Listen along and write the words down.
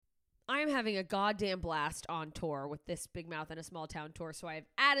I'm having a goddamn blast on tour with this Big Mouth in a Small Town tour. So I've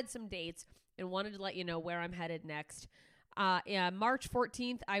added some dates and wanted to let you know where I'm headed next. March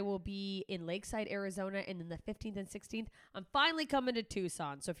 14th, I will be in Lakeside, Arizona, and then the 15th and 16th, I'm finally coming to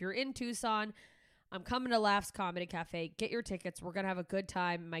Tucson. So if you're in Tucson, I'm coming to Laughs Comedy Cafe. Get your tickets. We're going to have a good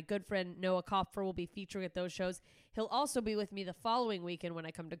time. My good friend Noah Kopfer will be featuring at those shows. He'll also be with me the following weekend when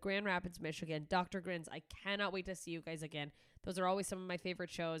I come to Grand Rapids, Michigan. Dr. Grins, I cannot wait to see you guys again. Those are always some of my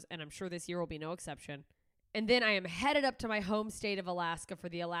favorite shows, and I'm sure this year will be no exception. And then I am headed up to my home state of Alaska for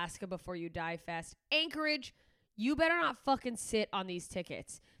the Alaska Before You Die Fest. Anchorage, you better not fucking sit on these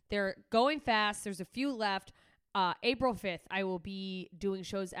tickets. They're going fast. There's a few left. April 5th, I will be doing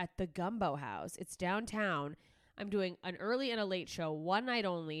shows at the Gumbo House. It's downtown. I'm doing an early and a late show, one night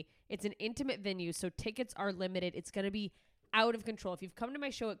only. It's an intimate venue, so tickets are limited. It's going to be out of control. If you've come to my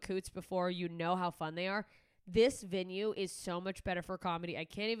show at Coots before, you know how fun they are. This venue is so much better for comedy. I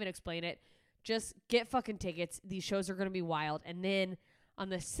can't even explain it. Just get fucking tickets. These shows are going to be wild. And then on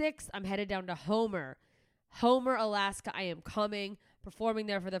the 6th, I'm headed down to Homer, Alaska. I am coming, performing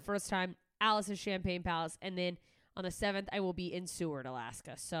there for the first time. Alice's Champagne Palace, and then on the 7th, I will be in Seward,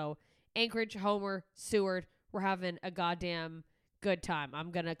 Alaska. So Anchorage, Homer, Seward, we're having a goddamn good time. I'm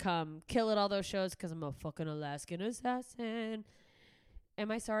going to come kill at all those shows because I'm a fucking Alaskan assassin.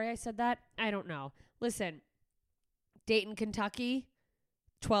 Am I sorry I said that? I don't know. Listen, Dayton, Kentucky,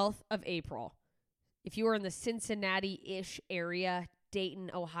 12th of April. If you are in the Cincinnati-ish area,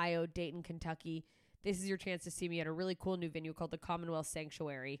 Dayton, Ohio, Dayton, Kentucky, this is your chance to see me at a really cool new venue called the Commonwealth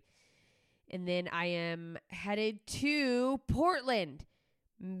Sanctuary. And then I am headed to Portland.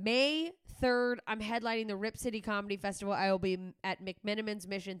 May 3rd, I'm headlining the Rip City Comedy Festival. I will be at McMenamin's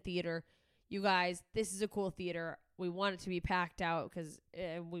Mission Theater. You guys, this is a cool theater. We want it to be packed out because,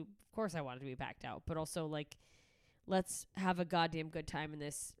 of course I want it to be packed out. But also, like, let's have a goddamn good time in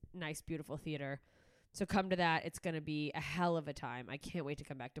this nice, beautiful theater. So come to that. It's going to be a hell of a time. I can't wait to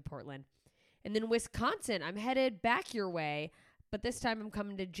come back to Portland. And then Wisconsin, I'm headed back your way. But this time I'm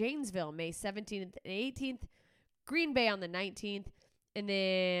coming to Janesville, May 17th and 18th, Green Bay on the 19th, and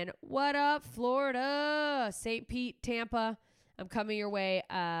then what up, Florida, St. Pete, Tampa. I'm coming your way.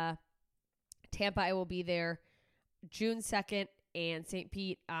 Tampa, I will be there June 2nd, and St.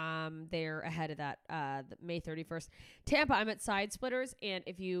 Pete, they're ahead of that, May 31st. Tampa, I'm at Side Splitters, and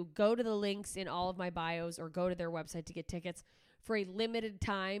if you go to the links in all of my bios or go to their website to get tickets, for a limited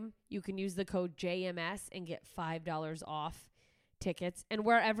time, you can use the code JMS and get $5 off tickets. And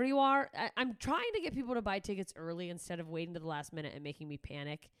wherever you are, I'm trying to get people to buy tickets early instead of waiting to the last minute and making me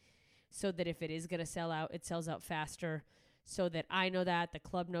panic, so that if it is going to sell out, it sells out faster, so that I know that, the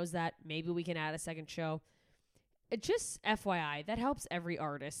club knows that, maybe we can add a second show. It just FYI, that helps every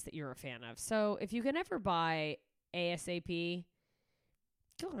artist that you're a fan of. So if you can ever buy ASAP,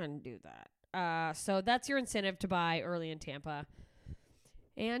 go ahead and do that. So that's your incentive to buy early in Tampa.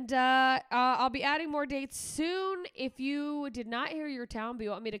 And I'll be adding more dates soon. If you did not hear your town but you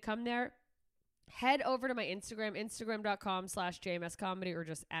want me to come there, head over to my Instagram, instagram.com/JMScomedy, or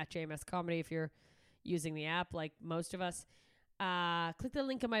just at JMScomedy if you're using the app like most of us. Click the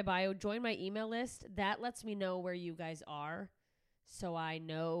link in my bio. Join my email list. That lets me know where you guys are, so I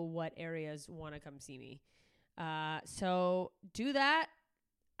know what areas want to come see me. So do that.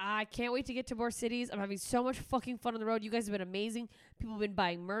 I can't wait to get to more cities. I'm having so much fucking fun on the road. You guys have been amazing. People have been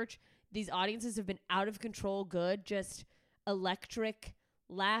buying merch. These audiences have been out of control good, just electric,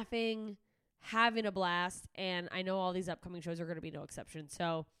 laughing, having a blast. And I know all these upcoming shows are going to be no exception.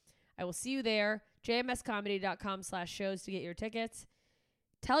 So I will see you there. jmscomedy.com/shows to get your tickets.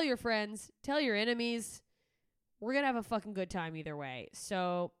 Tell your friends. Tell your enemies. We're going to have a fucking good time either way.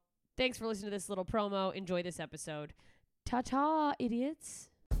 So thanks for listening to this little promo. Enjoy this episode. Ta-ta, idiots.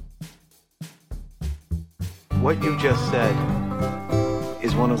 What you just said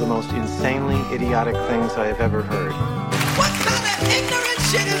is one of the most insanely idiotic things I have ever heard. What kind of ignorant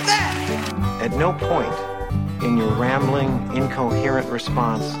shit is that? At no point in your rambling, incoherent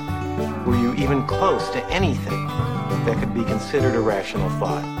response were you even close to anything that could be considered a rational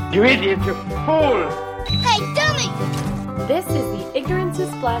thought. You idiot, you fool! Hey, dummy! This is the Ignorance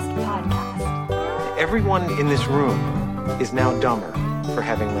is Blessed podcast. Everyone in this room is now dumber for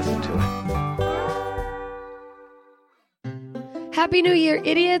having listened to it. Happy New Year,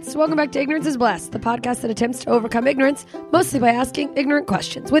 idiots. Welcome back to Ignorance is Blessed, the podcast that attempts to overcome ignorance, mostly by asking ignorant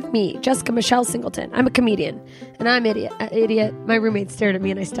questions. With me, Jessica Michelle Singleton. I'm a comedian, and I'm idiot. My roommate stared at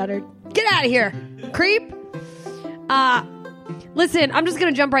me and I stuttered. Get out of here, creep. Listen, I'm just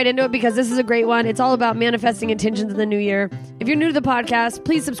going to jump right into it because this is a great one. It's all about manifesting intentions in the new year. If you're new to the podcast,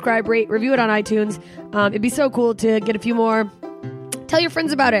 please subscribe, rate, review it on iTunes. It'd be so cool to get a few more tell your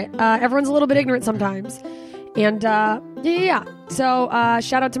friends about it. Everyone's a little bit ignorant sometimes. And yeah. So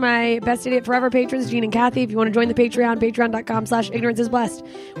shout out to my Best Idiot Forever patrons, Gene and Kathy. If you want to join the Patreon,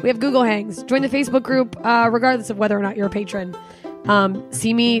 patreon.com/ignoranceisblessed. We have Google Hangs. Join the Facebook group, regardless of whether or not you're a patron.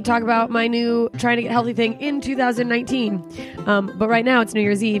 See me talk about my new trying to get healthy thing in 2019. But right now it's New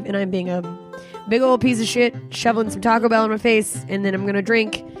Year's Eve and I'm being a big old piece of shit, shoveling some Taco Bell in my face, and then I'm going to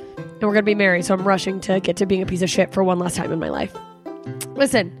drink and we're going to be merry. So I'm rushing to get to being a piece of shit for one last time in my life.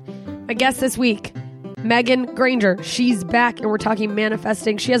 Listen, my guest this week, Megan Granger. She's back and we're talking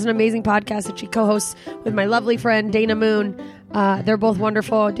manifesting. She has an amazing podcast that she co-hosts with my lovely friend Dana Moon. They're both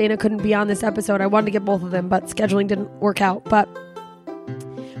wonderful. Dana couldn't be on this episode. I wanted to get both of them, but scheduling didn't work out. But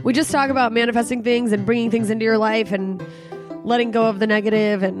we just talk about manifesting things and bringing things into your life and letting go of the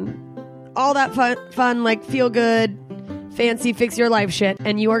negative and all that fun like feel good, fancy, fix your life shit.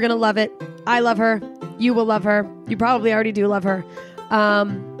 And you are going to love it. I love her. You will love her. You probably already do love her.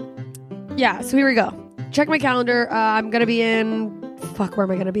 Yeah, so here we go. Check my calendar. I'm going to be in, where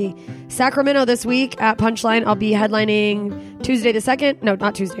am I going to be? Sacramento this week at Punchline. I'll be headlining Wednesday the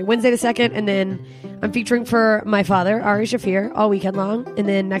 2nd. And then I'm featuring for my father, Ari Shafir, all weekend long. And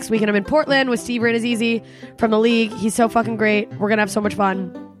then next weekend I'm in Portland with Steve Renazizi from The League. He's so fucking great. We're going to have so much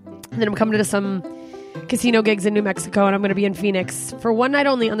fun. And then I'm coming to some casino gigs in New Mexico, and I'm going to be in Phoenix for one night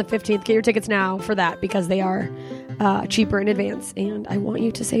only on the 15th. Get your tickets now for that because they are cheaper in advance, and I want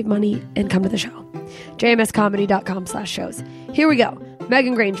you to save money and come to the show. jmscomedy.com/shows. Here we go.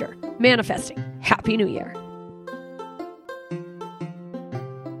 Megan Granger, manifesting. Happy New Year.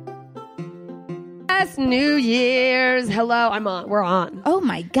 Yes, New Year's. Hello, we're on. Oh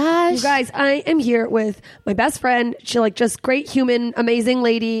my gosh. You guys, I am here with my best friend. She just great human, amazing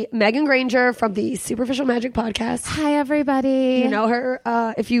lady, Megan Granger from the Superficial Magic Podcast. Hi, everybody. You know her,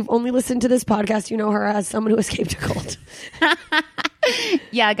 if you've only listened to this podcast, you know her as someone who escaped a cult.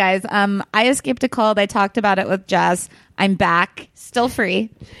 Yeah, guys. I escaped a cult. I talked about it with Jess. I'm back. Still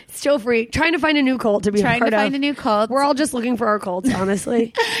free. Trying to find a new cult to be a part of. Trying to find a new cult. We're all just looking for our cults,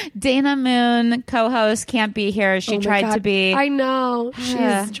 honestly. Dana Moon, co-host, can't be here. She tried to be. I know.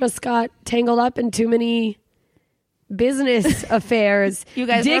 She's just got tangled up in too many business affairs. You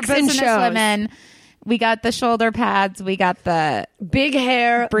guys Dicks are and business shows. women. We got the shoulder pads. We got the big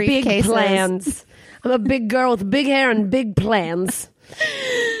hair, big briefcases. plans. I'm a big girl with big hair and big plans.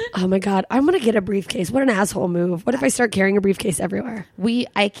 Oh my God, I'm going to get a briefcase. What an asshole move. What if I start carrying a briefcase everywhere?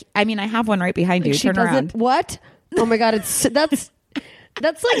 I mean, I have one right behind you. She Turn around. What? Oh my God, that's like a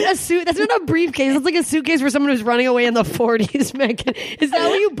suit. That's not a briefcase. It's like a suitcase for someone who's running away in the 40s, Megan. Is that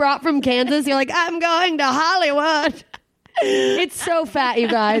what you brought from Kansas? You're like, I'm going to Hollywood. It's so fat, you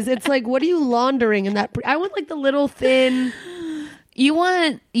guys. It's like, what are you laundering in that? I want like the little thin. You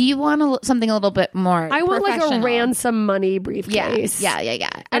want something a little bit more. I want like a professional. ransom money briefcase. Yeah.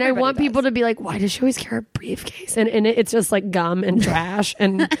 And I want people to be like, why does she always carry a briefcase? And it's just like gum and trash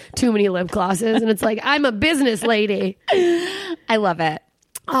and too many lip glosses. And it's like, I'm a business lady. I love it.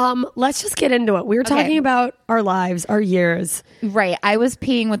 Let's just get into it. We were talking about our lives, our years. Right. I was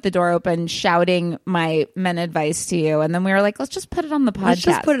peeing with the door open, shouting my men advice to you. And then we were like, let's just put it on the podcast. Let's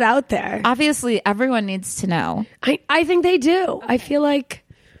just put it out there. Obviously, everyone needs to know. I think they do. I feel like.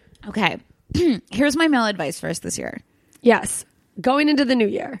 Okay. Here's my male advice for us this year. Yes. Going into the new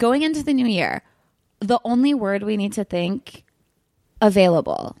year. The only word we need to think,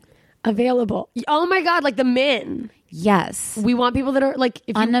 available. Oh my God. Like the men. Yes. We want people that are like,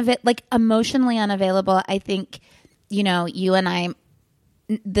 like emotionally unavailable. I think, you and I,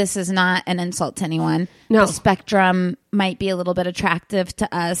 this is not an insult to anyone. No. The spectrum might be a little bit attractive to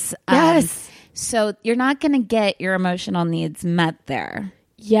us. Yes. So you're not going to get your emotional needs met there.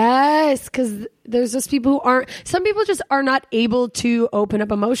 Yes. Because there's just people who some people just are not able to open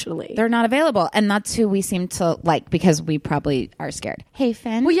up emotionally. They're not available. And that's who we seem to like because we probably are scared. Hey,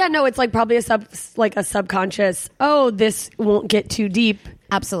 Finn. Well, yeah, no, it's like probably a subconscious, this won't get too deep.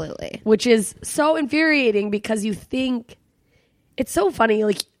 Absolutely. Which is so infuriating because you think, it's so funny,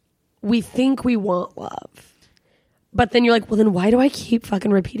 like we think we want love. But then you're like, well, then why do I keep fucking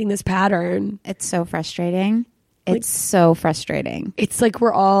repeating this pattern? It's so frustrating. It's so frustrating. It's like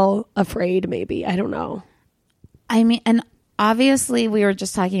we're all afraid, maybe. I don't know. I mean, and obviously we were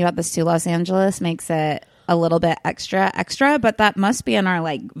just talking about this too. Los Angeles makes it a little bit extra, but that must be in our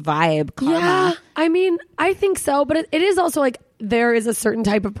like vibe karma. Yeah, I mean, I think so. But it is also like there is a certain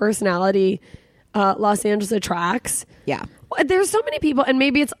type of personality Los Angeles attracts. Yeah. There's so many people, and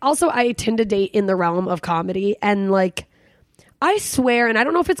maybe it's also I tend to date in the realm of comedy. And like, I swear, and I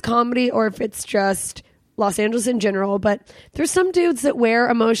don't know if it's comedy or if it's just Los Angeles in general, but there's some dudes that wear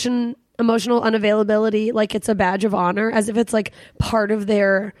emotion emotional unavailability like it's a badge of honor, as if it's like part of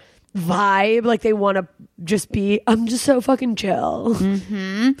their vibe. Like they want to just be, I'm just so fucking chill.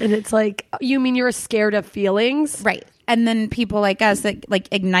 And it's like, you mean you're scared of feelings? Right. And then people like us that like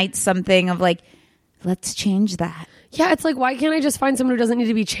ignite something of like, let's change that. Yeah, it's like, why can't I just find someone who doesn't need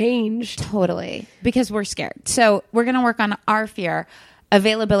to be changed? Totally. Because we're scared. So we're going to work on our fear,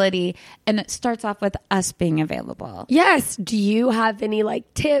 availability, and it starts off with us being available. Yes. Do you have any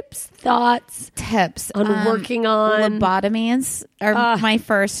like tips, thoughts On working on lobotomies are my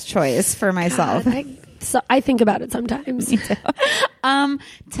first choice for myself. I think about it sometimes.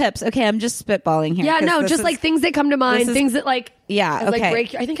 Tips. Okay, I'm just spitballing here. Yeah, no, just like things that come to mind, things that like, yeah, like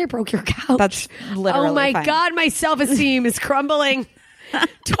okay. I think I broke your couch. That's literally Oh my fine. God, my self-esteem is crumbling.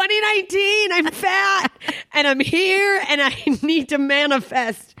 2019, I'm fat and I'm here and I need to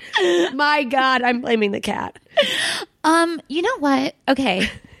manifest. My God, I'm blaming the cat. You know what? Okay.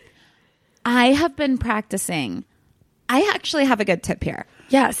 I have been practicing. I actually have a good tip here.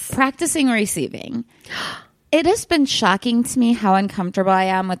 Yes. Practicing receiving. It has been shocking to me how uncomfortable I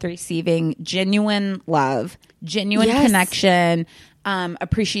am with receiving genuine love, genuine connection,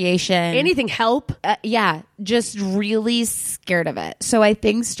 appreciation. Anything help? Yeah, just really scared of it. So I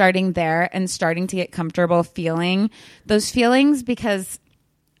think starting there and starting to get comfortable feeling those feelings, because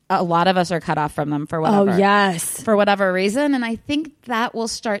a lot of us are cut off from them for whatever. Oh, yes. For whatever reason. And I think that will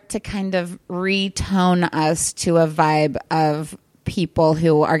start to kind of retone us to a vibe of people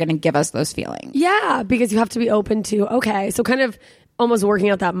who are going to give us those feelings. Yeah, because you have to be open to, okay, so kind of almost working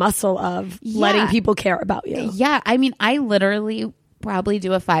out that muscle of letting people care about you. Yeah, I mean, I literally probably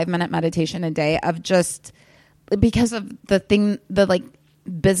do a 5-minute meditation a day of just because of the like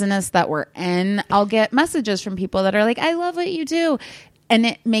business that we're in. I'll get messages from people that are like, I love what you do. And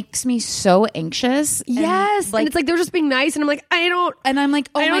it makes me so anxious. Yes. And it's like, they're just being nice. And I'm like, and I'm like,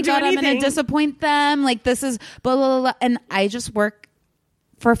 oh my God, I'm going anything. to disappoint them. Like, this is blah, blah, blah, blah. And I just work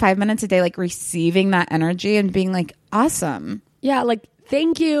for 5 minutes a day, like receiving that energy and being like, awesome. Yeah. Like,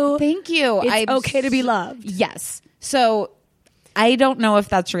 thank you. Thank you. It's okay to be loved. Yes. So I don't know if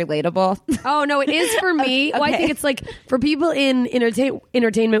that's relatable. Oh, no, it is for me. Well, I think it's like for people in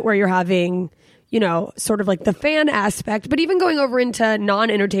entertainment where you're having, you know, sort of like the fan aspect, but even going over into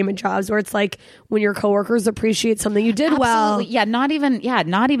non-entertainment jobs where it's like when your coworkers appreciate something you did well. Yeah, not even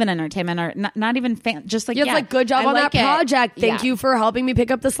entertainment or not even fan, just like, it's like, good job on that project. It. Thank you for helping me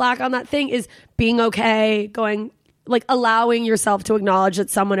pick up the slack on that thing, is being okay, going, like allowing yourself to acknowledge that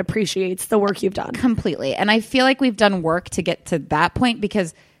someone appreciates the work you've done. Completely. And I feel like we've done work to get to that point,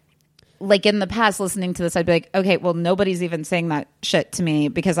 because like in the past, listening to this, I'd be like, okay, well, nobody's even saying that shit to me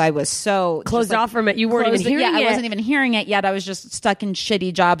because I was so closed off from it. You weren't even hearing it. I wasn't even hearing it yet. I was just stuck in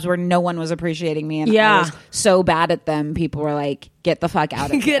shitty jobs where no one was appreciating me. And Yeah. I was so bad at them. People were like, get the fuck out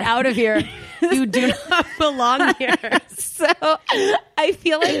of here. Get out of here. You do not belong here. So I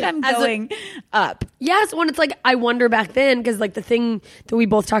feel like I'm going up. Yes, when it's like, I wonder back then, because like the thing that we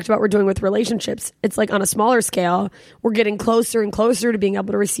both talked about we're doing with relationships, it's like on a smaller scale, we're getting closer and closer to being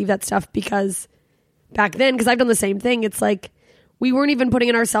able to receive that stuff, because back then, because I've done the same thing, it's like we weren't even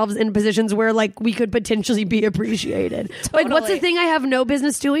putting ourselves in positions where like we could potentially be appreciated. Like, what's the thing I have no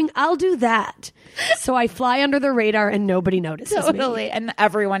business doing? I'll do that. So I fly under the radar and nobody notices Totally. me. And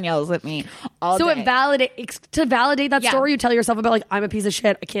everyone yells at me all So day. it validate that story you tell yourself about, like, I'm a piece of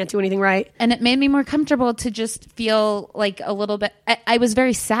shit, I can't do anything right. And it made me more comfortable to just feel like a little bit. I was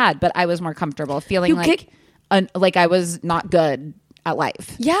very sad, but I was more comfortable feeling like I was not good at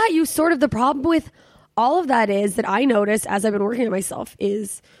life. Yeah, you sort of, the problem with all of that is that I noticed as I've been working on myself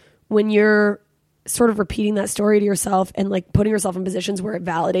is when you're sort of repeating that story to yourself and like putting yourself in positions where it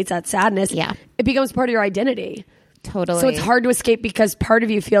validates that sadness, it becomes part of your identity. Totally. So it's hard to escape, because part of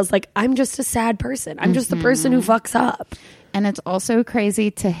you feels like, I'm just a sad person. I'm just the person who fucks up. And it's also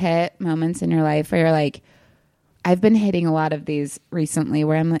crazy to hit moments in your life where you're like, I've been hitting a lot of these recently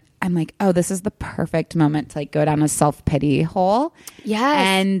where I'm like, oh, this is the perfect moment to like go down a self-pity hole. Yes.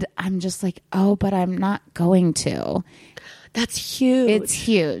 And I'm just like, oh, but I'm not going to. That's huge. It's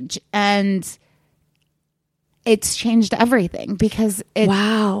huge. And it's changed everything, because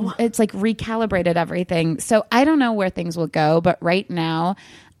it's like recalibrated everything. So I don't know where things will go, but right now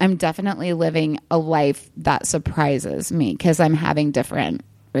I'm definitely living a life that surprises me because I'm having different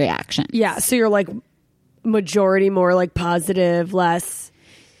reactions. Yeah. So you're like majority more like positive, less.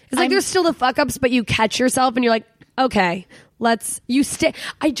 It's like there's still the fuck ups, but you catch yourself and you're like, okay, you stay.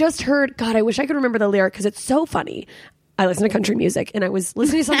 I just heard, God, I wish I could remember the lyric because it's so funny. I listen to country music and I was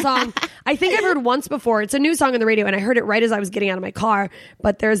listening to some song I think I've heard once before. It's a new song on the radio and I heard it right as I was getting out of my car.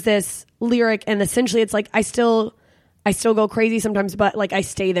 But there's this lyric and essentially it's like I still go crazy sometimes, but like I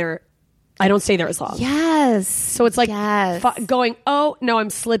stay there I don't stay there as long. Yes. So it's like going, oh, no, I'm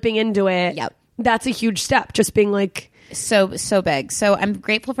slipping into it. Yep. That's a huge step. Just being like. So big. So I'm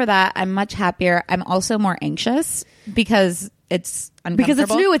grateful for that. I'm much happier. I'm also more anxious because it's uncomfortable. Because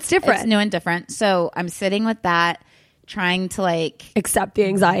it's new. It's different. It's new and different. So I'm sitting with that, trying to like accept the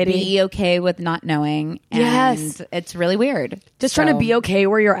anxiety, be okay with not knowing. And yes, it's really weird. Just trying to be okay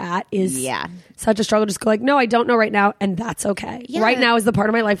where you're at is such a struggle. Just go like, no, I don't know right now, and that's okay. Yeah. Right now is the part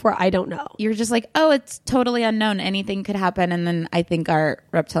of my life where I don't know. You're just like, oh, it's totally unknown. Anything could happen. And then I think our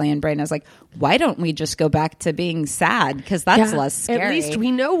reptilian brain is like, why don't we just go back to being sad? Because that's less scary. At least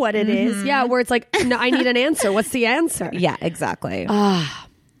we know what it is. Yeah, where it's like, no, I need an answer. What's the answer? Yeah, exactly.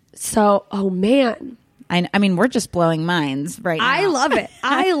 So, oh man. I mean, we're just blowing minds right now. I love it.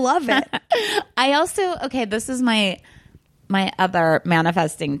 I love it. I also, this is my other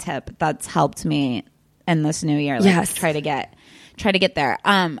manifesting tip that's helped me in this new year. Like, try to get there.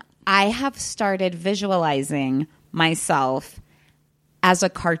 I have started visualizing myself as a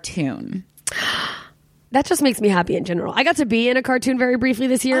cartoon. That just makes me happy in general. I got to be in a cartoon very briefly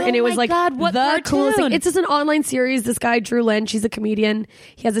this year, and it was like God, what the cartoon? coolest thing. It's just an online series. This guy, Drew Lynch, he's a comedian.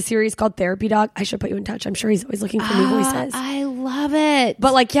 He has a series called Therapy Dog. I should put you in touch. I'm sure he's always looking for new voices. I love it.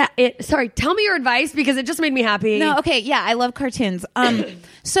 But like, sorry, tell me your advice because it just made me happy. No, okay, yeah, I love cartoons.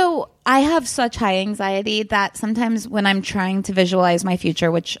 So I have such high anxiety that sometimes when I'm trying to visualize my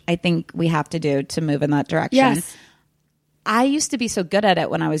future, which I think we have to do to move in that direction. Yes. I used to be so good at it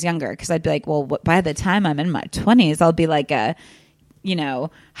when I was younger because I'd be like, well, by the time I'm in my 20s, I'll be like a,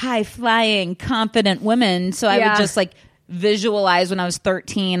 high flying, confident woman. So I would just like visualize when I was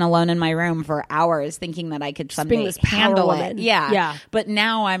 13 alone in my room for hours thinking that I could someday handle it. Yeah. But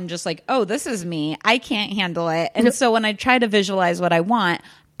now I'm just like, oh, this is me. I can't handle it. And so when I try to visualize what I want,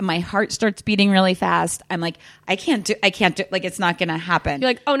 my heart starts beating really fast. I'm like, I can't do, like, it's not going to happen.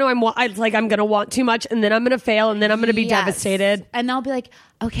 You're like, oh no, I'm going to want too much and then I'm going to fail and then I'm going to be devastated. And I'll be like,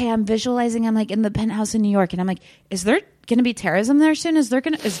 okay, I'm visualizing, I'm like in the penthouse in New York. And I'm like, is there going to be terrorism there soon? Is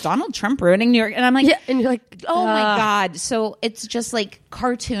Donald Trump ruining New York? And I'm like, and you're like, oh my God. So it's just like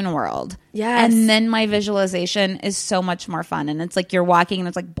cartoon world. Yes. And then my visualization is so much more fun. And it's like, you're walking and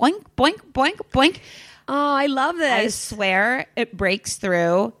it's like, boink, boink, boink, boink. Oh, I love this. I swear it breaks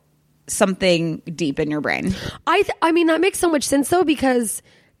through something deep in your brain. I mean, that makes so much sense though, because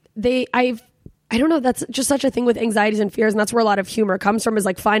I don't know, that's just such a thing with anxieties and fears. And that's where a lot of humor comes from, is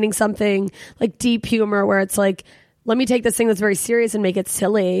like finding something like deep humor where it's like, let me take this thing that's very serious and make it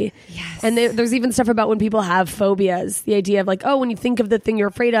silly. Yes. And there's even stuff about when people have phobias, the idea of like, oh, when you think of the thing you're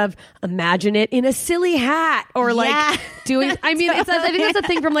afraid of, imagine it in a silly hat or like doing, I mean, I think that's a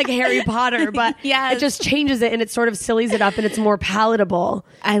thing from like Harry Potter, but it just changes it and it sort of sillies it up and it's more palatable.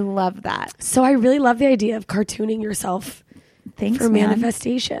 I love that. So I really love the idea of cartooning yourself for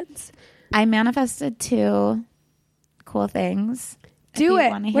manifestations. I manifested 2 cool things. Do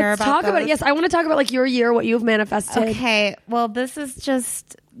it. Let's talk about it. Yes, I want to talk about like your year, what you've manifested. Okay. Well, this is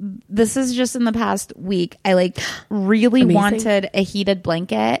just in the past week. I like really wanted a heated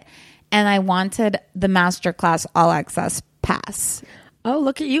blanket and I wanted the Masterclass All Access Pass. Oh,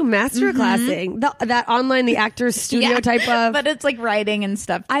 look at you masterclassing. That online, the Actors Studio type of. But it's like writing and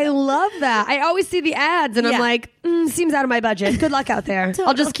stuff. I love that. I always see the ads and I'm like, seems out of my budget. Good luck out there. Totally.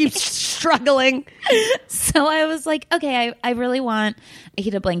 I'll just keep struggling. So I was like, okay, I really want a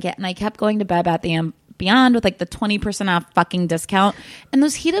heated blanket. And I kept going to Bed Bath & Beyond with like the 20% off fucking discount. And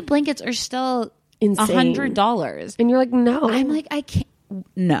those heated blankets are still insane. $100. And you're like, no. I'm like, I can't.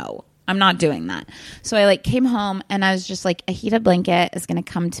 No. I'm not doing that. So I like came home and I was just like, a heated blanket is going to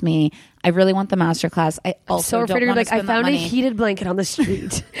come to me. I really want the Masterclass. I also so afraid don't like, I found a heated blanket on the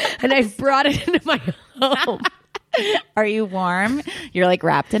street and I brought it into my home. Are you warm? You're like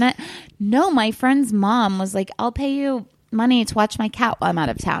wrapped in it? No, my friend's mom was like, I'll pay you money to watch my cat while I'm out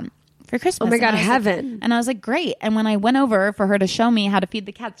of town for Christmas. Oh my God, Like, heaven. and I was like, great. And when I went over for her to show me how to feed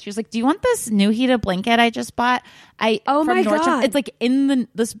the cats, she was like, do you want this new heated blanket I just bought? Oh my God. It's like in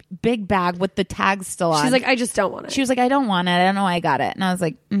this big bag with the tags still on. She's like, I just don't want it. She was like, I don't want it. I don't know why I got it. And I was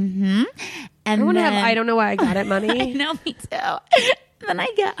like, And I want to have, I don't know why I got it money. I know, me too. And then I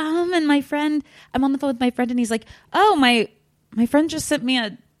get home and I'm on the phone with my friend and he's like, oh, my friend just sent me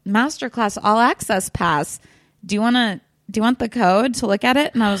a Masterclass All Access Pass. Do you want the code to look at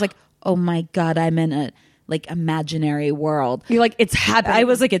it? And I was like, oh my God, I'm in a like imaginary world. You're like, it's happening. I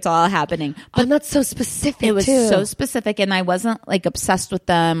was like, it's all happening. But that's so specific. It was so specific. And I wasn't like obsessed with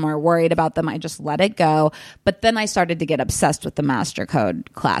them or worried about them. I just let it go. But then I started to get obsessed with the Master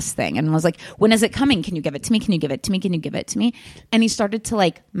Code class thing and was like, when is it coming? Can you give it to me? Can you give it to me? Can you give it to me? And he started to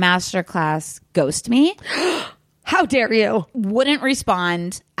like Masterclass ghost me. How dare you? Wouldn't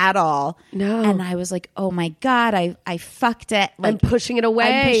respond at all. No. And I was like, oh my God, I fucked it. Like, I'm pushing it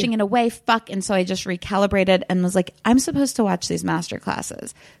away. Fuck. And so I just recalibrated and was like, I'm supposed to watch these master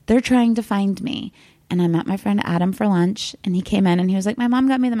classes. They're trying to find me. And I met my friend Adam for lunch, and he came in and he was like, my mom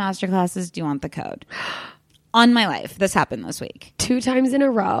got me the master classes. Do you want the code? On my life. This happened this week. 2 times in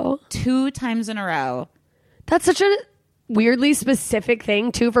a row. 2 times in a row. That's such a weirdly specific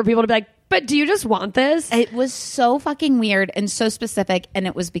thing too for people to be like, but do you just want this? It was so fucking weird and so specific, and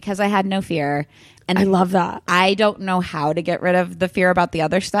it was because I had no fear. And I love that. I don't know how to get rid of the fear about the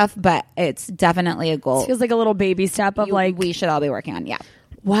other stuff, but it's definitely a goal. It feels like a little baby step of like we should all be working on. Yeah.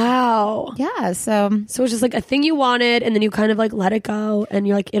 Wow. Yeah. So it's just like a thing you wanted, and then you kind of like let it go, and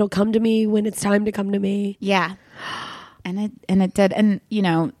you're like, it'll come to me when it's time to come to me. Yeah. And it did. And you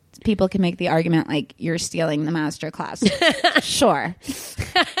know, people can make the argument like you're stealing the master class. Sure.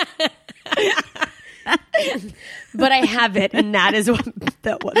 But I have it, and that is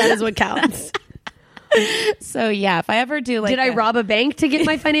what counts. So yeah, if I ever do like, did I rob a bank to get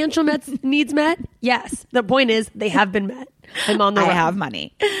my financial needs met? Yes. The point is, they have been met. I'm on the road. I have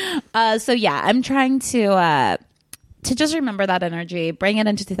money. So yeah, I'm trying to just remember that energy, bring it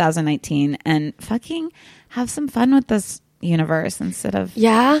into 2019, and fucking have some fun with this universe instead of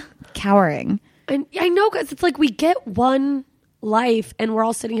cowering. And I know, because it's like we get one life and we're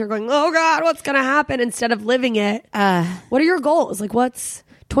all sitting here going, oh God, what's going to happen, instead of living it. What are your goals? Like, what's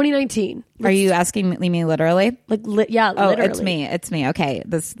 2019? Are you asking me literally? Like, literally. It's me. Okay.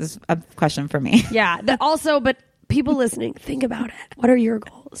 This is a question for me. Yeah. But people listening, think about it. What are your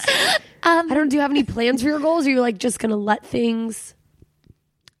goals? Do you have any plans for your goals? Or are you like just going to let things?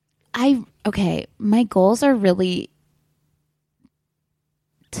 My goals are really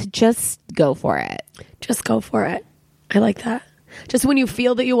to just go for it. Just go for it. I like that. Just when you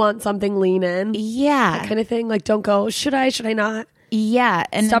feel that you want something, lean in. Yeah. That kind of thing. Like, don't go, should I not? Yeah.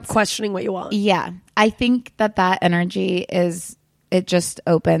 And stop questioning what you want. Yeah. I think that energy it just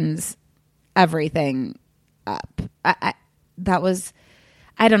opens everything up. That was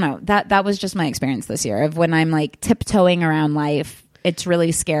just my experience this year of when I'm like tiptoeing around life. It's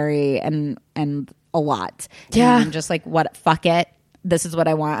really scary and a lot. Yeah. And I'm just like, fuck it. This is what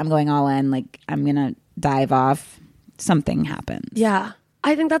I want. I'm going all in. Like, I'm going to dive off. Something happens. Yeah.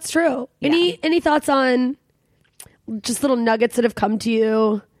 I think that's true. Yeah. Any thoughts on just little nuggets that have come to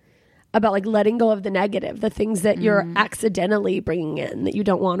you about like letting go of the negative, the things that you're accidentally bringing in that you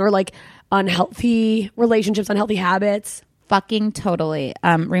don't want, or like unhealthy relationships, unhealthy habits? Fucking totally.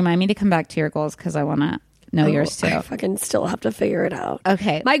 Remind me to come back to your goals because I want to know yours too. I fucking still have to figure it out.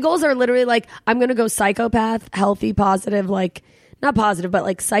 Okay. My goals are literally like, I'm going to go psychopath, healthy, positive, like not positive, but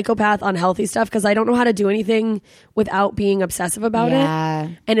like psychopath, unhealthy stuff, because I don't know how to do anything without being obsessive about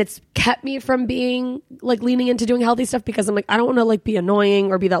it. And it's kept me from being like leaning into doing healthy stuff because I'm like, I don't want to like be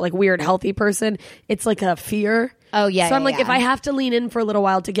annoying or be that like weird healthy person. It's like a fear. Oh yeah. So I'm like, if I have to lean in for a little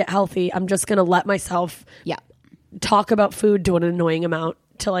while to get healthy, I'm just going to let myself talk about food to an annoying amount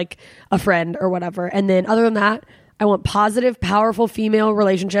to like a friend or whatever. And then other than that, I want positive, powerful female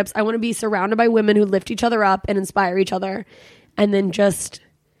relationships. I want to be surrounded by women who lift each other up and inspire each other. And then just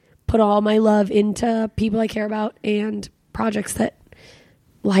put all my love into people I care about and projects that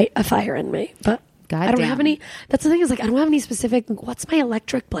light a fire in me. But I don't have any. That's the thing, is like, I don't have any specific, what's my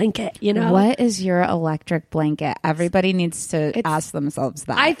electric blanket, you know? What is your electric blanket? Everybody needs to ask themselves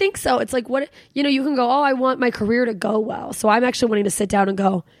that. I think so. It's like, what, you know, you can go, oh, I want my career to go well. So I'm actually wanting to sit down and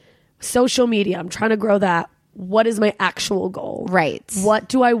go, social media, I'm trying to grow that. What is my actual goal? Right. What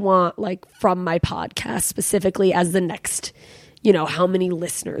do I want, like, from my podcast specifically as the next, you know, how many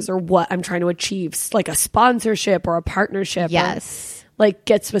listeners or what I'm trying to achieve, like a sponsorship or a partnership. Yes. Or, like,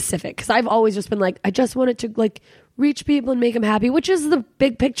 get specific. Because I've always just been like, I just wanted to like reach people and make them happy, which is the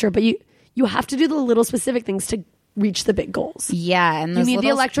big picture. But you have to do the little specific things to reach the big goals. Yeah. And you need the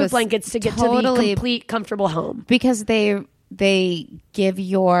electric blankets to get to the complete comfortable home. Because they give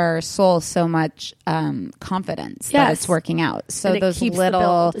your soul so much confidence that it's working out. So those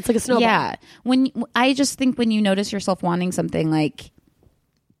little, it's like a snowball. Yeah. I just think when you notice yourself wanting something like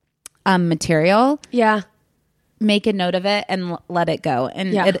material, make a note of it and let it go,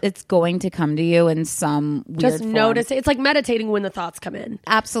 and it's going to come to you in some weird just form. Notice it. It's like meditating when the thoughts come in.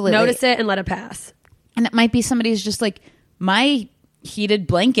 Absolutely, notice it and let it pass. And it might be somebody's just like, my heated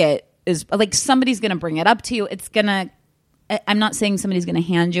blanket is like, somebody's going to bring it up to you. It's gonna. I'm not saying somebody's going to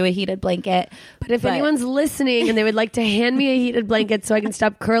hand you a heated blanket. But if anyone's listening and they would like to hand me a heated blanket so I can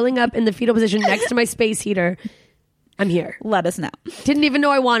stop curling up in the fetal position next to my space heater, I'm here. Let us know. Didn't even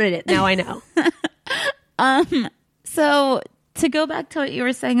know I wanted it. Now I know. So to go back to what you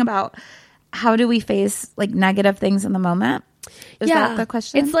were saying about how do we face like negative things in the moment? Is that the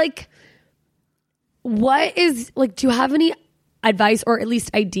question? It's like, what is like, do you have any advice or at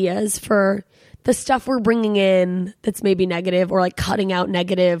least ideas for the stuff we're bringing in that's maybe negative, or like cutting out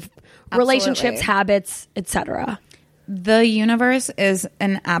negative relationships, habits, etc.? The universe is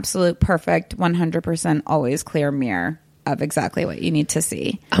an absolute perfect 100% always clear mirror of exactly what you need to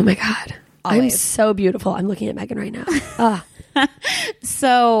see. Oh my God. Always. I'm so beautiful. I'm looking at Megan right now.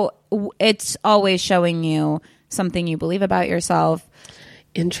 So it's always showing you something you believe about yourself.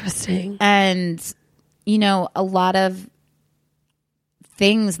 Interesting. And, you know, a lot of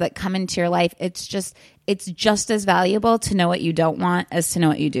things that come into your life, it's just as valuable to know what you don't want as to know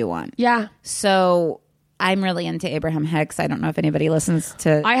what you do want. Yeah. So I'm really into Abraham Hicks. I don't know if anybody listens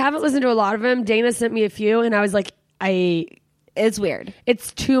to... I haven't listened to a lot of him. Dana sent me a few, and I was like, It's weird.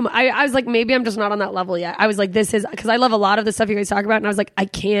 It's too much. I was like, maybe I'm just not on that level yet. I was like, this is... Because I love a lot of the stuff you guys talk about, and I was like, I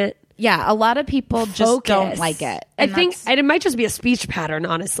can't... Yeah, a lot of people just don't like it. I think it might just be a speech pattern,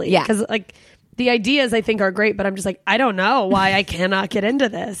 honestly. Yeah. Because like the ideas I think are great, but I'm just like, I don't know why I cannot get into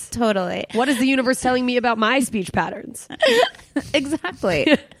this. Totally. What is the universe telling me about my speech patterns?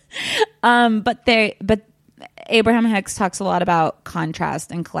 Exactly. But Abraham Hicks talks a lot about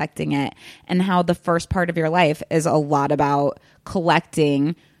contrast and collecting it, and how the first part of your life is a lot about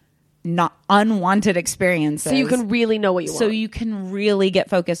collecting not unwanted experiences, So you can really know what you want. So you can really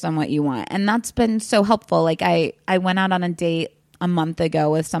get focused on what you want. And that's been so helpful. Like I went out on a date a month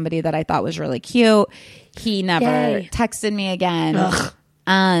ago with somebody that I thought was really cute. He never texted me again.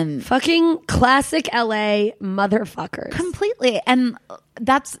 Fucking classic LA motherfuckers. Completely. And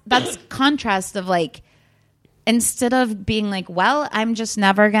that's contrast of like, instead of being like, well, I'm just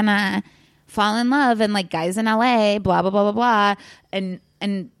never gonna fall in love, and like guys in LA, blah, blah, blah, blah, blah.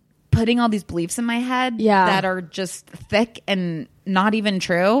 And putting all these beliefs in my head that are just thick and not even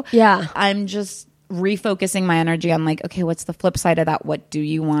true. Yeah. I'm just refocusing my energy on like, okay, what's the flip side of that? What do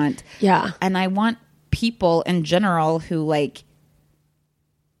you want? Yeah. And I want people in general who like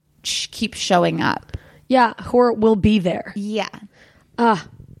keep showing up. Yeah. Who will be there. Yeah.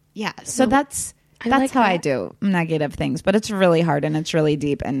 Yeah. So that's like how I that. do negative things, but it's really hard and it's really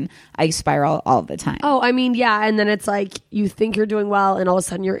deep, and I spiral all the time. Oh, I mean, yeah. And then it's like you think you're doing well, and all of a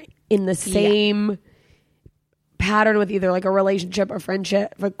sudden you're in the same pattern with either like a relationship or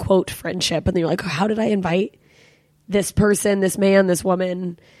friendship, a quote friendship. And then you're like, how did I invite this person, this man, this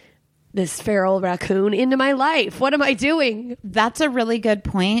woman, this feral raccoon into my life? What am I doing? That's a really good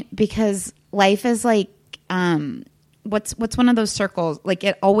point, because life is like, what's one of those circles? Like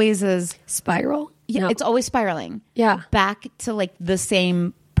it always is Spiral? Yeah, No. it's always spiraling. Yeah. Back to like the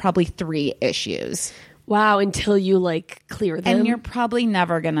same probably 3 issues. Wow, until you like clear them. And you're probably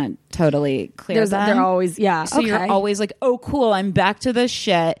never going to totally clear them. They're always, yeah. So you're always like, oh, cool, I'm back to this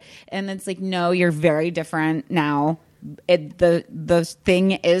shit. And it's like, no, you're very different now. The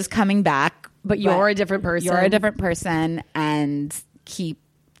thing is coming back. But you're a different person. You're a different person, and keep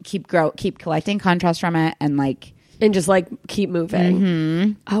collecting contrast from it, and like... And just like keep moving.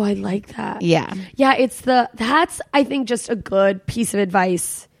 Mm-hmm. Oh, I like that. Yeah. Yeah, that's, I think, just a good piece of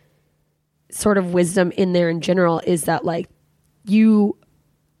advice, sort of wisdom in there in general, is that like you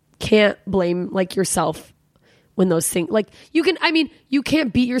can't blame like yourself when those things, like you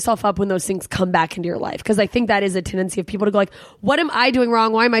can't beat yourself up when those things come back into your life. Because I think that is a tendency of people to go like, what am I doing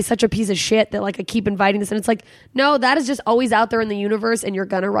wrong? Why am I such a piece of shit that like I keep inviting this? And it's like, no, that is just always out there in the universe, and you're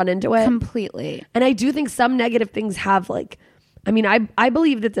gonna run into it. Completely. And I do think some negative things have like, I mean, I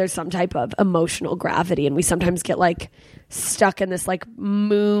believe that there's some type of emotional gravity, and we sometimes get like stuck in this like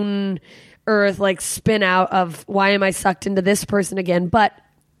moon earth like spin out of why am I sucked into this person again? But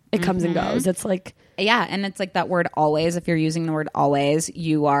it comes and goes. It's like, yeah, and it's like that word always. If you're using the word always,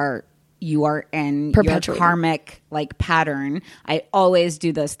 you are in your karmic like pattern. I always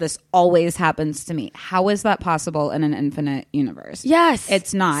do this. This always happens to me. How is that possible in an infinite universe? yes,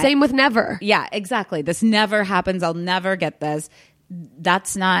 It's not. Same with never. Yeah, exactly. This never happens. I'll never get this.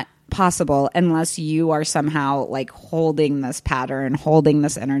 That's not possible unless you are somehow like holding this pattern, holding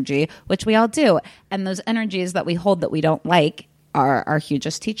this energy, which we all do. And those energies that we hold that we don't like are our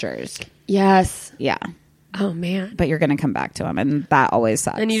hugest teachers. Yes. Yeah. Oh man. But you're going to come back to them, and that always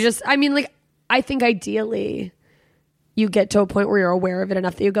sucks. And you just, I mean, like, I think ideally you get to a point where you're aware of it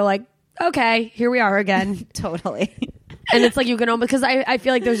enough that you go like, okay, here we are again. Totally. And it's like you can, because I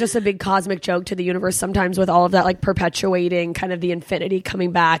feel like there's just a big cosmic joke to the universe sometimes with all of that like perpetuating kind of the infinity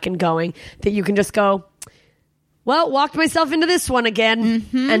coming back and going, that you can just go, well, walked myself into this one again,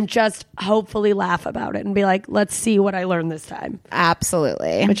 and just hopefully laugh about it and be like, let's see what I learned this time.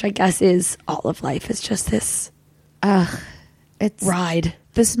 Absolutely. Which I guess is all of life, is just this It's ride.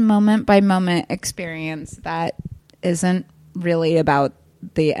 this moment by moment experience that isn't really about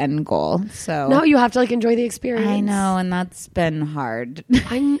the end goal. So No, you have to like enjoy the experience. I know, and that's been hard.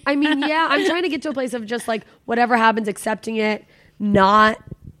 I mean, yeah, I'm trying to get to a place of just like whatever happens, accepting it,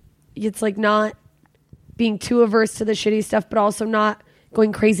 it's like not being too averse to the shitty stuff, but also not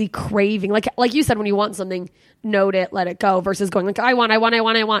going crazy craving. Like you said, when you want something, note it, let it go, versus going like, I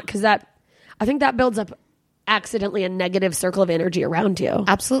want. Cause I think that builds up accidentally a negative circle of energy around you.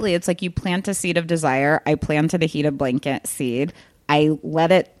 Absolutely. It's like you plant a seed of desire. I planted a heated blanket seed. I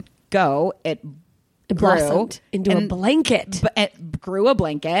let it go. It blossomed into a blanket. But it grew a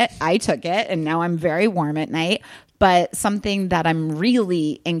blanket. I took it, and now I'm very warm at night. But something that I'm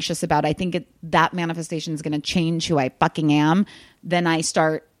really anxious about, I think that manifestation is going to change who I fucking am. Then I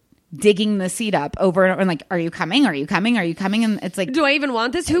start digging the seed up over and like, are you coming? Are you coming? Are you coming? And it's like, do I even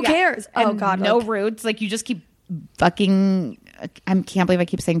want this? Who cares? And oh God, no roots. Like you just keep fucking. I can't believe I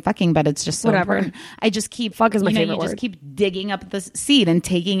keep saying fucking, but it's just so whatever. important. I just keep fuck is my favorite you word. just keep digging up the seed and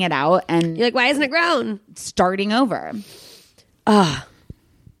taking it out, and you're like, why isn't it grown? Starting over.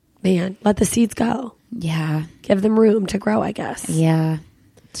 Man, let the seeds go. Yeah, give them room to grow, I guess. Yeah,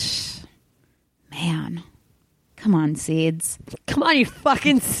 man. Come on, seeds. Come on, you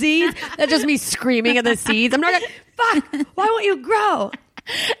fucking seeds. That's just me screaming at the seeds. I'm not gonna, fuck, why won't you grow?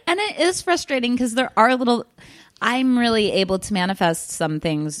 And it is frustrating because there are I'm really able to manifest some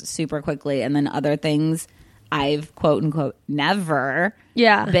things super quickly, and then other things I've quote unquote never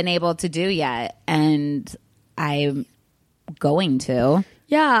been able to do yet. And I'm going to.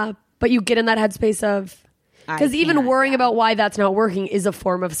 Yeah, but you get in that headspace of, because even worrying about why that's not working is a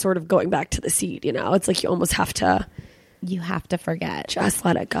form of sort of going back to the seed, you know? It's like you almost have to. You have to forget. Just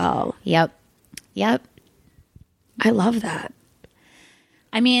let it go. Yep. I love that.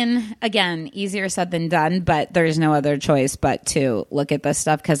 I mean, again, easier said than done, but there's no other choice but to look at this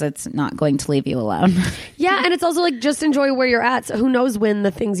stuff because it's not going to leave you alone. Yeah, and it's also like just enjoy where you're at. So who knows when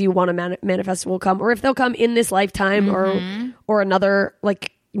the things you want to manifest will come, or if they'll come in this lifetime or another,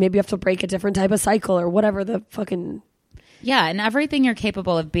 like maybe you have to break a different type of cycle or whatever the fucking... Yeah, and everything you're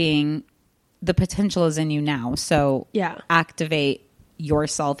capable of being, the potential is in you now. So activate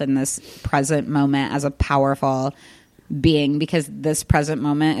yourself in this present moment as a powerful being, because this present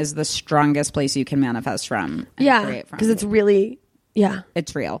moment is the strongest place you can manifest from. Yeah, because it's really,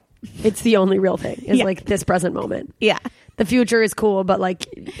 it's real. It's the only real thing is like this present moment. Yeah. The future is cool, but like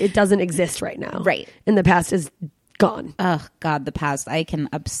it doesn't exist right now. Right. And the past is gone. Oh God, the past. I can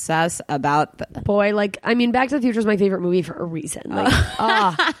obsess about boy, like, I mean, Back to the Future is my favorite movie for a reason. Like,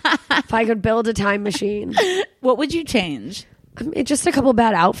 if I could build a time machine, what would you change? Just a couple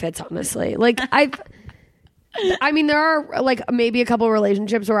bad outfits, honestly. Like I mean, there are like maybe a couple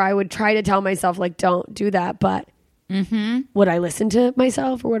relationships where I would try to tell myself like, don't do that. But would I listen to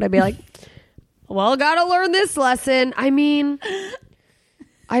myself, or would I be like, well, gotta learn this lesson? I mean,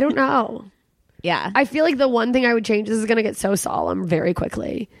 I don't know. Yeah. I feel like the one thing I would change, this is going to get so solemn very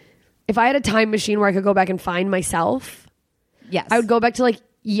quickly. If I had a time machine where I could go back and find myself, yes, I would go back to like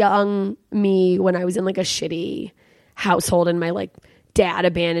young me when I was in like a shitty household and my like dad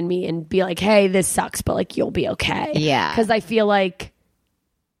abandoned me, and be like, hey, this sucks, but like you'll be okay. Yeah. Because I feel like,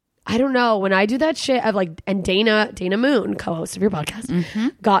 I don't know, when I do that shit, I've like, and Dana Moon, co-host of your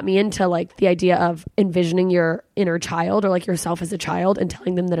podcast, got me into like the idea of envisioning your inner child or like yourself as a child and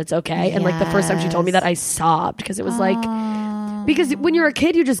telling them that it's okay. And like the first time she told me that, I sobbed, because it was like, because when you're a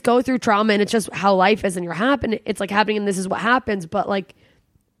kid, you just go through trauma and it's just how life is, and it's like happening and this is what happens. But like,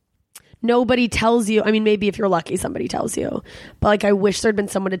 nobody tells you. I mean, maybe if you're lucky, somebody tells you. But like, I wish there'd been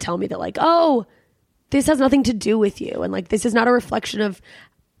someone to tell me that like, oh, this has nothing to do with you. And like, this is not a reflection of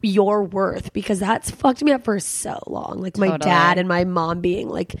your worth, because that's fucked me up for so long. Like my dad and my mom being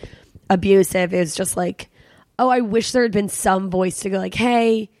like abusive is just like, oh, I wish there had been some voice to go like,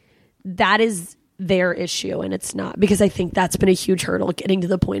 hey, that is their issue and it's not. Because I think that's been a huge hurdle, getting to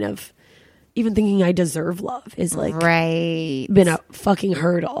the point of even thinking I deserve love is like been a fucking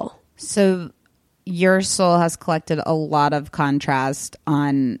hurdle. So your soul has collected a lot of contrast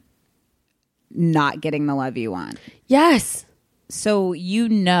on not getting the love you want. Yes. So you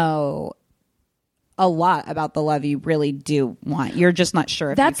know a lot about the love you really do want. You're just not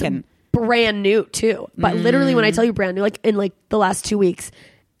sure if that's you can. Brand new too. But literally when I tell you brand new, like in like the last 2 weeks,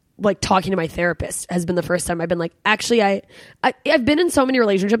 like talking to my therapist has been the first time I've been like, actually, I've been in so many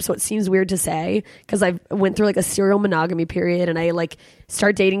relationships, so it seems weird to say, because I went through like a serial monogamy period, and I like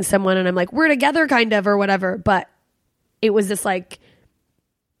start dating someone and I'm like, we're together kind of or whatever. But it was this like,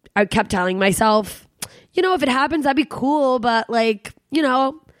 I kept telling myself, you know, if it happens, that'd be cool. But like, you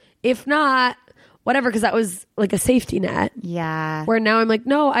know, if not, whatever, because that was like a safety net. Yeah. Where now I'm like,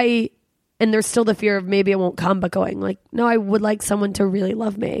 no, and there's still the fear of maybe it won't come, but going like, no, I would like someone to really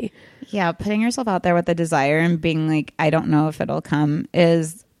love me. Yeah, putting yourself out there with the desire and being like, I don't know if it'll come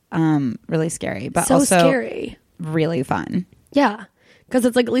is really scary, but so also scary. really fun. Yeah. Because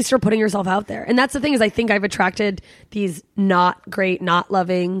it's like, at least you're putting yourself out there. And that's the thing, is I think I've attracted these not great, not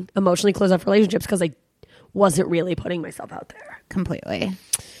loving, emotionally closed off relationships because I wasn't really putting myself out there. Completely.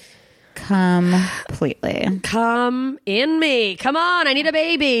 Come in me. Come on, I need a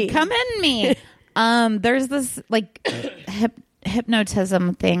baby. Come in me. There's this like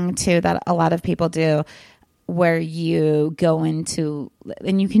hypnotism thing too that a lot of people do, where you go into,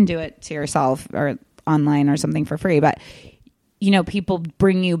 and you can do it to yourself or online or something for free, but you know, people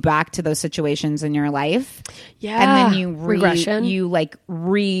bring you back to those situations in your life. Yeah. And then you regression. You like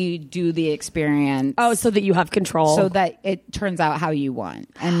redo the experience. Oh, so that you have control. So that it turns out how you want.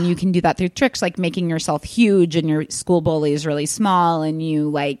 And you can do that through tricks like making yourself huge and your school bully is really small, and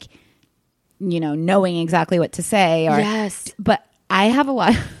you like, you know, knowing exactly what to say. Or, yes. But I have a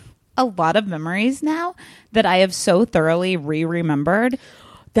lot of memories now that I have so thoroughly remembered.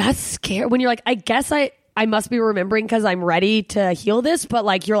 That's scary. When you're like, I guess I must be remembering because I'm ready to heal this, but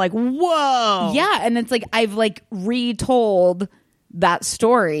like you're like, whoa. Yeah, and it's like I've like retold that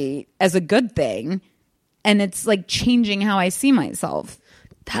story as a good thing, and it's like changing how I see myself.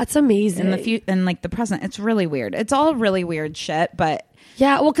 That's amazing. In like the present. It's really weird. It's all really weird shit, but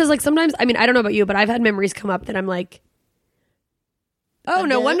yeah, well, because like sometimes, I mean, I don't know about you, but I've had memories come up that I'm like, oh,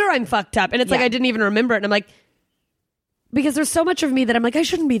 no wonder I'm fucked up. And it's like I didn't even remember it. And I'm like, because there's so much of me that I'm like, I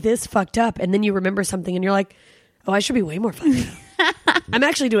shouldn't be this fucked up. And then you remember something and you're like, oh, I should be way more fucked up. I'm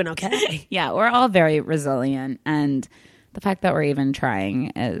actually doing okay. Yeah, we're all very resilient. And the fact that we're even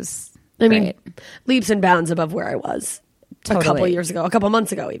trying is I great. mean, leaps and bounds above where I was a couple years ago, a couple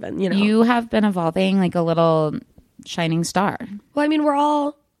months ago even, you know. You have been evolving like a little shining star.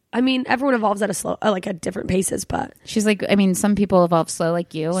 Well, I mean, everyone evolves at a slow, like at different paces, but she's like, I mean, some people evolve slow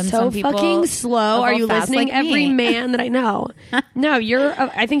like you, and so some people fucking slow. Are you listening? Like every man that I know. No,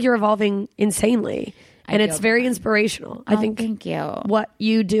 I think you're evolving insanely, and it's very inspirational. I think. Thank you. What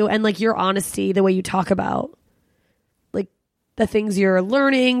you do, and like your honesty, the way you talk about like the things you're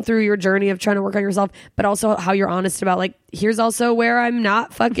learning through your journey of trying to work on yourself, but also how you're honest about like, here's also where I'm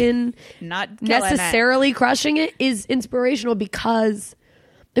not fucking not necessarily crushing it, is inspirational. Because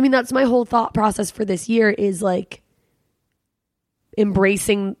I mean, that's my whole thought process for this year, is like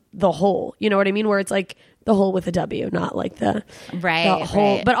embracing the whole, you know what I mean? Where it's like the whole with a W, not like the whole,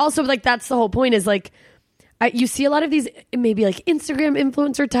 right. But also like, that's the whole point, is like, you see a lot of these maybe like Instagram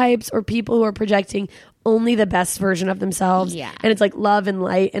influencer types or people who are projecting only the best version of themselves. Yeah. And it's like love and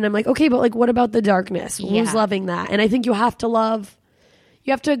light. And I'm like, okay, but like, what about the darkness? Yeah. Who's loving that? And I think you have to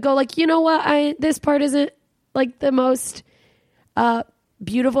go like, you know what? This part isn't like the most,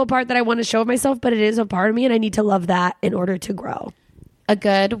 beautiful part that I want to show of myself, but it is a part of me, and I need to love that in order to grow. A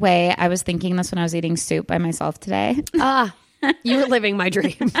good way, I was thinking this when I was eating soup by myself today. You were living my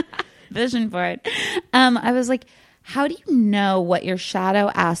dream. Vision board. I was like, how do you know what your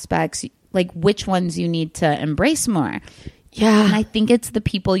shadow aspects, like which ones you need to embrace more? Yeah. And I think it's the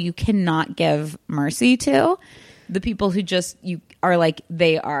people you cannot give mercy to, the people who just, you are like,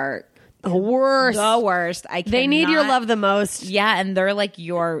 they are the worst. They need your love the most. Yeah, and they're like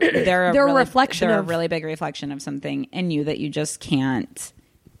they're a really big reflection of something in you that you just can't.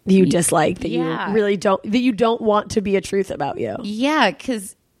 You dislike, that you really don't, that you don't want to be a truth about you. Yeah,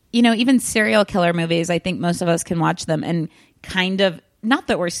 because, you know, even serial killer movies, I think most of us can watch them and kind of, not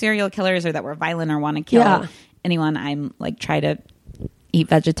that we're serial killers or that we're violent or want to kill anyone. I'm like, try to eat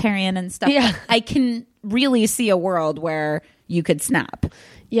vegetarian and stuff. Yeah. I can really see a world where you could snap.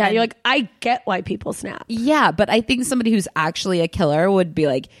 Yeah, you're like, I get why people snap. Yeah, but I think somebody who's actually a killer would be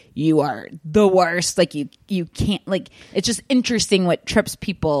like, you are the worst. Like you can't, like, it's just interesting what trips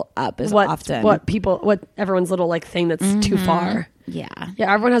people up is often what everyone's little like thing that's too far. Yeah.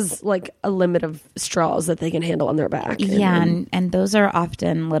 Yeah, everyone has like a limit of straws that they can handle on their back. And those are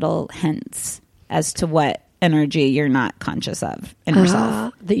often little hints as to what energy you're not conscious of in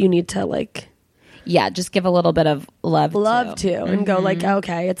yourself. That you need to like... Yeah, just give a little bit of love to. And go like,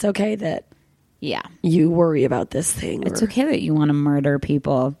 okay, it's okay that you worry about this thing. It's okay that you want to murder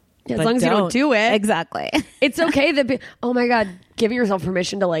people. Yeah, as long as you don't do it. Exactly. It's okay that, oh my God, giving yourself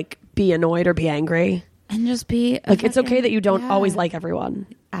permission to like be annoyed or be angry. And just be... Like, it's okay that you don't always like everyone.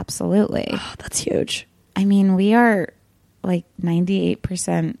 Absolutely. Oh, that's huge. I mean, we are like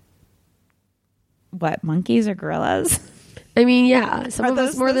 98% monkeys or gorillas? I mean, yeah, some of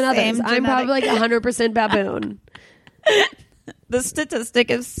us more than others. I'm probably like 100% baboon. The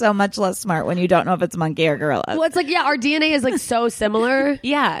statistic is so much less smart when you don't know if it's monkey or gorilla. Well, it's like, yeah, our DNA is like so similar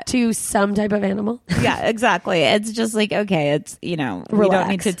Yeah. to some type of animal. Yeah, exactly. It's just like, okay, it's, we don't need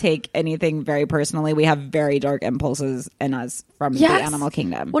Relax. to take anything very personally. We have very dark impulses in us from the Yes. animal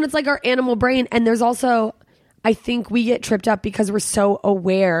kingdom. When it's like our animal brain. And there's also, I think we get tripped up because we're so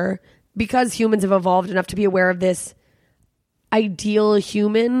aware, because humans have evolved enough to be aware of this ideal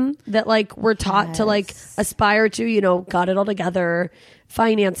human that like we're taught to like aspire to, got it all together,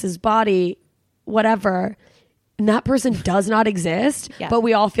 finances, body, whatever. And that person does not exist, Yeah. but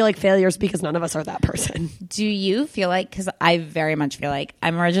we all feel like failures because none of us are that person. Do you feel like, because I very much feel like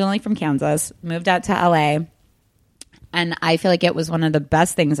I'm originally from Kansas, moved out to LA, and I feel like it was one of the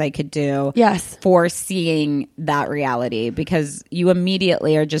best things I could do Yes. for seeing that reality, because you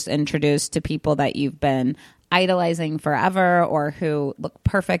immediately are just introduced to people that you've been idolizing forever or who look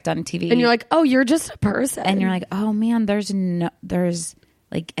perfect on TV. And you're like, oh, you're just a person. and you're like, oh man, there's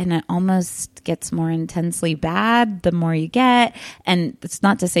like, and it almost gets more intensely bad the more you get. And it's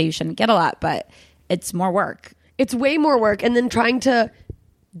not to say you shouldn't get a lot, but it's more work. it's way more work. And then trying to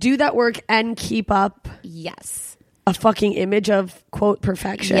do that work and keep up Yes. a fucking image of quote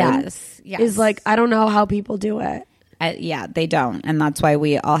perfection. Yes. Is like, I don't know how people do it. Yeah, they don't. And that's why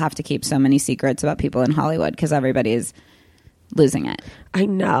we all have to keep so many secrets about people in Hollywood, because everybody's losing it. I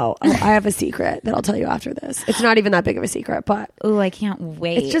know. Oh, I have a secret that I'll tell you after this. It's not even that big of a secret, but Oh, I can't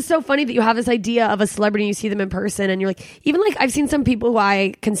wait. it's just so funny that you have this idea of a celebrity and you see them in person and you're like, even like I've seen some people who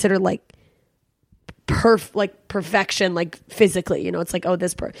I consider like perfection, like physically, it's like, oh,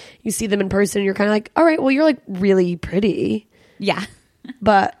 you see them in person and you're kind of like, all right, well, you're like really pretty, yeah.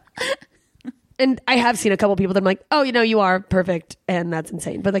 but and I have seen a couple people that I'm like, oh, you are perfect and that's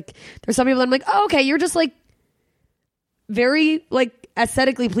insane. But like there's some people that I'm like, oh, okay, you're just like very like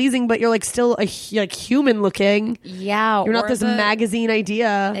aesthetically pleasing, but you're like still like human looking. Yeah. You're not or this magazine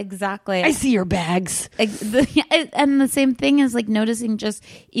idea. Exactly. I see your bags. And the same thing is like noticing, just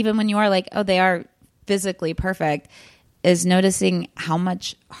even when you are like, oh, they are physically perfect, is noticing how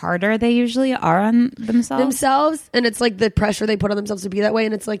much harder they usually are on themselves. And it's like the pressure they put on themselves to be that way.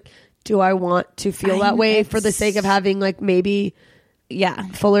 And it's like, do I want to feel that way for the sake of having like maybe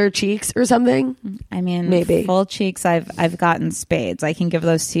fuller cheeks or something? I mean, maybe full cheeks. I've gotten spades. I can give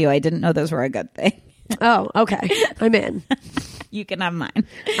those to you. I didn't know those were a good thing. Oh, okay. I'm in. You can have mine.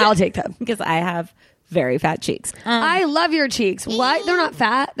 I'll take them because I have very fat cheeks. I love your cheeks. Why? They're not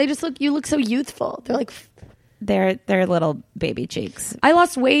fat. They just you look so youthful. They're like they're little baby cheeks. I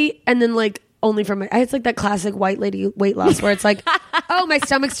lost weight and then like only from it's like that classic white lady weight loss where it's like, oh, my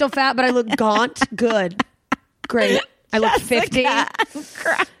stomach's still fat, but I look gaunt. Good. Great. I look 50. I'm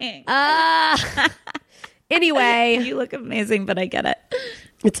crying. Anyway. You look amazing, but I get it.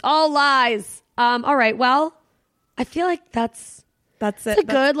 It's all lies. All right. Well, I feel like that's it. It's a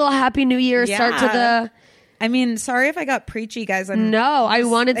good little happy new year start to the. I mean, sorry if I got preachy, guys. I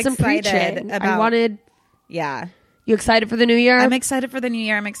wanted some preaching. Yeah. You excited for the new year? I'm excited for the new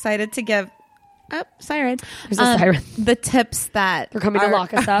year. I'm excited to give. Oh, siren. There's a siren. The tips that they're coming to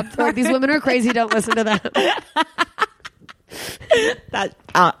lock us up. They're like, these women are crazy. Don't listen to them. That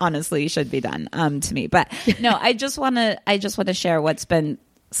honestly should be done to me, but no, I just want to share what's been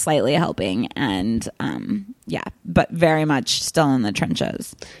slightly helping, and but very much still in the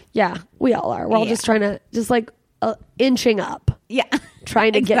trenches. Yeah, we all are. We're all just trying to inching up. Yeah,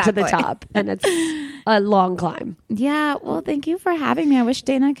 trying to get to the top, and it's a long climb. Yeah, well, thank you for having me. I wish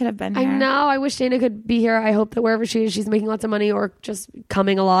Dana could have been here. I know. I wish Dana could be here. I hope that wherever she is, she's making lots of money or just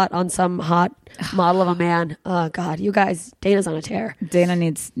coming a lot on some hot model of a man. Oh God, you guys, Dana's on a tear. Dana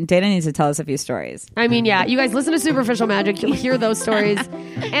needs to tell us a few stories. I mean, yeah, you guys listen to Superficial Magic. You'll hear those stories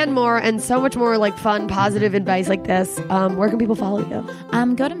and more, and so much more like fun, positive advice like this. Where can people follow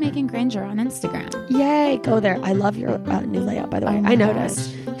you? Go to Megan Granger on Instagram. Yay, go there. I love your new layout, by the way. I noticed.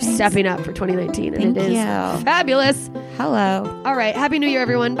 Stepping up for 2019, and Thank it is you. fabulous. Hello. All right, Happy New Year,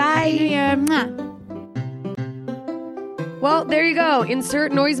 everyone. Bye. Happy New Year. Well, there you go.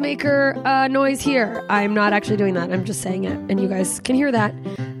 Insert noisemaker noise here. I'm not actually doing that. I'm just saying it, and you guys can hear that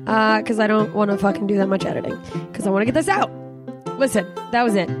because I don't want to fucking do that much editing because I want to get this out. Listen, that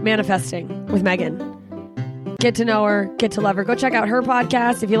was it. Manifesting with Megan. Get to know her, get to love her. Go check out her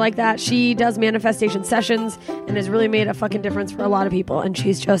podcast if you like that. She does manifestation sessions and has really made a fucking difference for a lot of people, and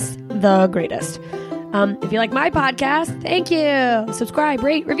she's just the greatest. If you like my podcast, thank you. Subscribe,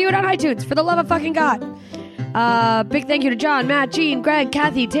 rate, review it on iTunes for the love of fucking God. Big thank you to John, Matt, Jean, Greg,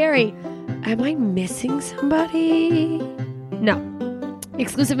 Kathy, Terry. Am I missing somebody? No.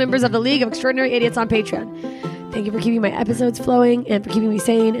 Exclusive members of the League of Extraordinary Idiots on Patreon. Thank you for keeping my episodes flowing and for keeping me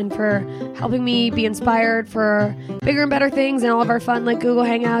sane and for helping me be inspired for bigger and better things and all of our fun like Google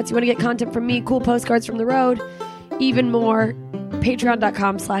Hangouts. You want to get content from me, cool postcards from the road, even more,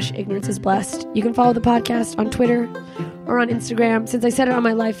 patreon.com/ignoranceisblessed. You can follow the podcast on Twitter or on Instagram. Since I said it on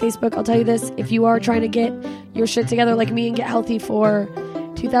my live Facebook, I'll tell you this. If you are trying to get your shit together like me and get healthy for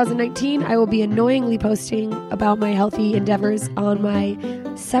 2019, I will be annoyingly posting about my healthy endeavors on my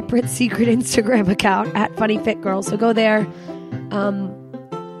separate secret Instagram account at FunnyFitGirl. So go there.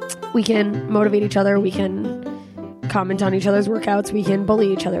 We can motivate each other. We can comment on each other's workouts. We can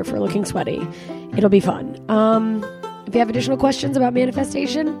bully each other for looking sweaty. It'll be fun. If you have additional questions about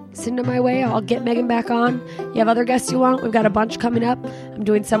manifestation, send them my way. I'll get Megan back on. You have other guests you want? We've got a bunch coming up. I'm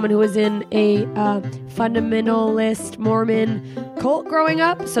doing someone who was in a fundamentalist Mormon cult growing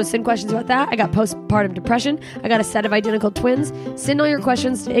up. So send questions about that. I got postpartum depression. I got a set of identical twins. Send all your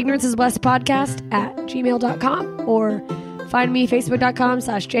questions to ignoranceisblessedpodcast@gmail.com or find me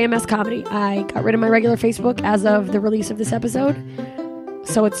facebook.com/JMScomedy. I got rid of my regular Facebook as of the release of this episode.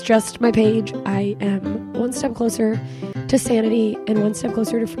 So it's just my page. I am one step closer to sanity and one step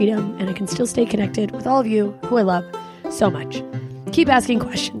closer to freedom, and I can still stay connected with all of you who I love so much. Keep asking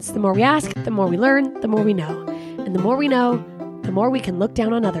questions. The more we ask, the more we learn, the more we know. And the more we know, the more we can look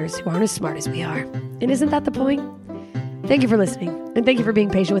down on others who aren't as smart as we are. And isn't that the point? Thank you for listening, and thank you for being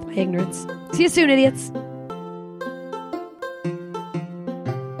patient with my ignorance. See you soon, idiots.